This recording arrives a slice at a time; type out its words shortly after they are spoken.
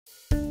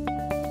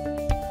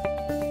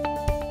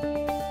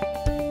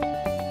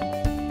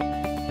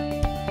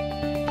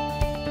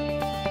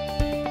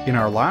In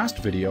our last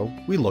video,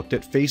 we looked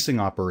at facing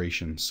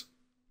operations.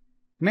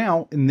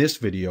 Now, in this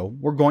video,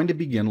 we're going to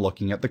begin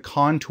looking at the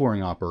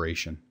contouring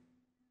operation.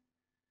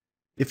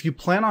 If you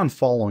plan on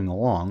following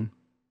along,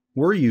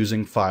 we're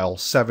using file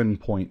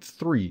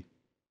 7.3,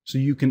 so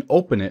you can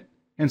open it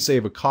and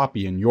save a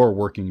copy in your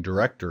working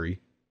directory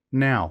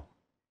now.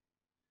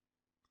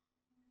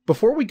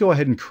 Before we go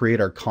ahead and create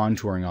our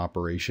contouring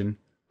operation,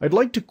 I'd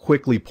like to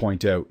quickly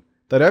point out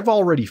that I've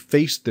already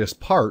faced this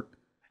part,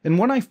 and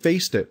when I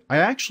faced it, I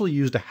actually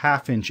used a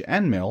 1/2"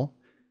 end mill,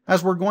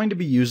 as we're going to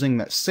be using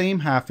that same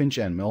 1/2"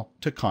 end mill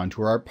to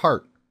contour our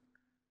part.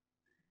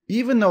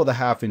 Even though the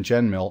 1/2"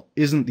 end mill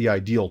isn't the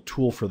ideal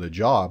tool for the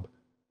job,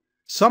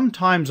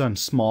 sometimes on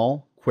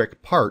small,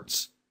 quick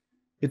parts,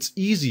 it's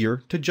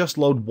easier to just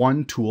load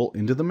one tool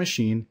into the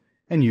machine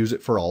and use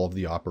it for all of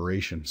the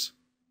operations.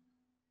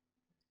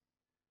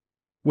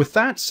 With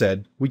that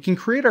said, we can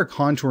create our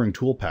contouring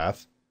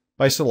toolpath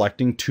by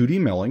selecting 2D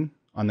milling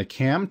on the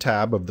CAM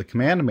tab of the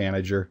Command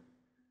Manager,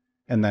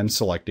 and then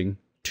selecting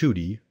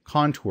 2D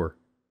contour.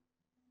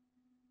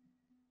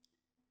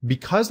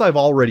 Because I've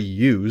already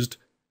used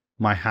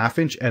my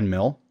 1/2" end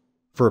mill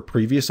for a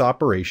previous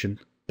operation,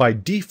 by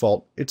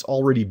default it's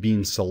already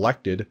been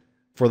selected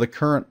for the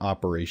current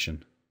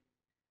operation.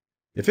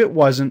 If it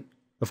wasn't,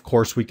 of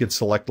course we could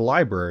select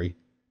Library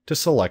to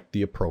select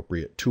the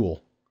appropriate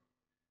tool.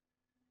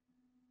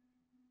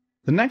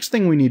 The next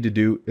thing we need to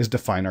do is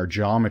define our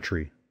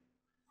geometry.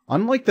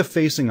 Unlike the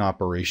facing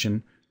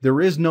operation, there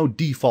is no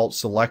default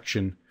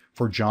selection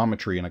for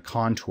geometry in a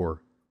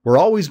contour. We're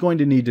always going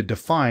to need to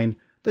define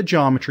the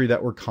geometry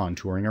that we're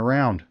contouring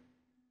around.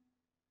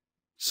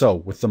 So,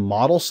 with the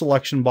model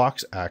selection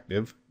box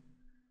active,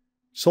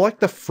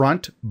 select the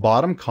front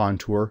bottom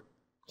contour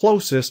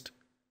closest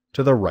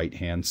to the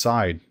right-hand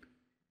side.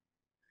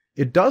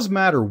 It does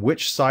matter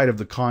which side of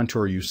the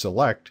contour you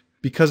select,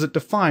 because it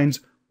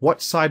defines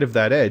what side of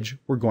that edge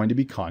we're going to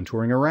be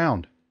contouring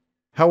around.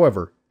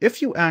 However, if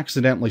you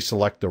accidentally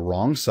select the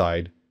wrong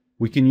side,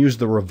 we can use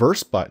the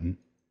reverse button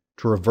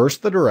to reverse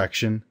the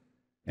direction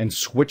and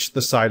switch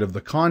the side of the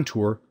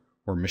contour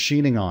we're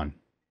machining on.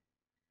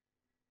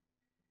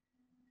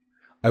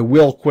 I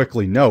will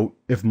quickly note,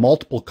 if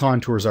multiple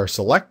contours are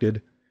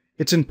selected,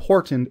 it's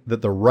important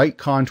that the right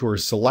contour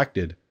is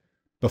selected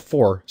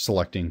before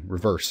selecting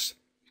reverse.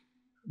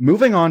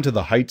 Moving on to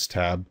the Heights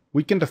tab,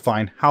 we can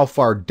define how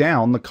far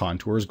down the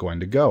contour is going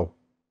to go.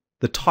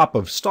 The top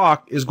of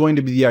stock is going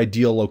to be the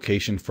ideal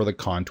location for the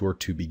contour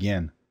to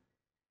begin.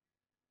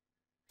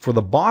 For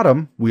the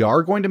bottom, we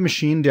are going to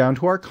machine down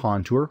to our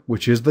contour,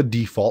 which is the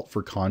default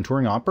for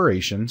contouring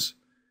operations,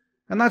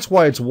 and that's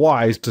why it's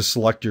wise to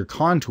select your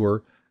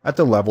contour at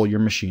the level you're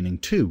machining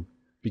to,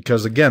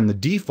 because again, the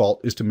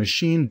default is to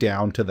machine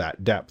down to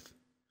that depth.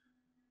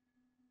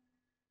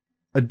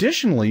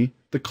 Additionally,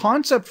 the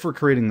concept for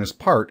creating this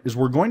part is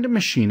we're going to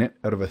machine it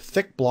out of a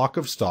thick block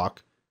of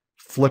stock,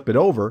 flip it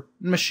over,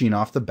 and machine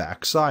off the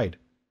back side.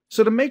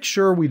 So to make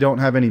sure we don't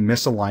have any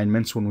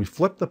misalignments when we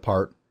flip the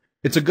part,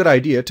 it's a good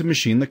idea to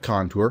machine the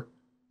contour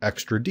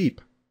extra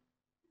deep.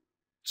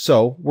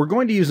 So we're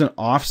going to use an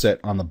offset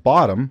on the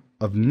bottom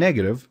of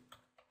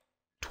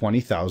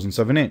 -0.20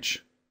 of an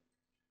inch.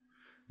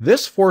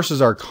 This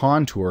forces our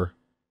contour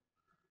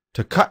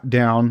to cut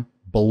down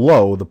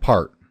below the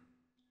part.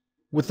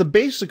 With the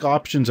basic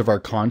options of our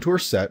contour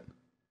set,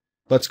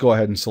 let's go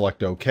ahead and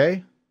select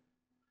OK,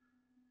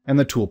 and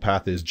the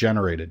toolpath is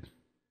generated.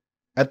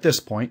 At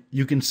this point,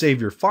 you can save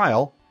your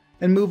file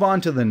and move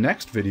on to the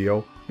next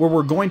video where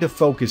we're going to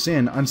focus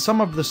in on some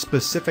of the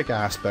specific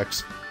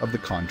aspects of the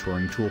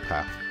contouring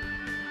toolpath.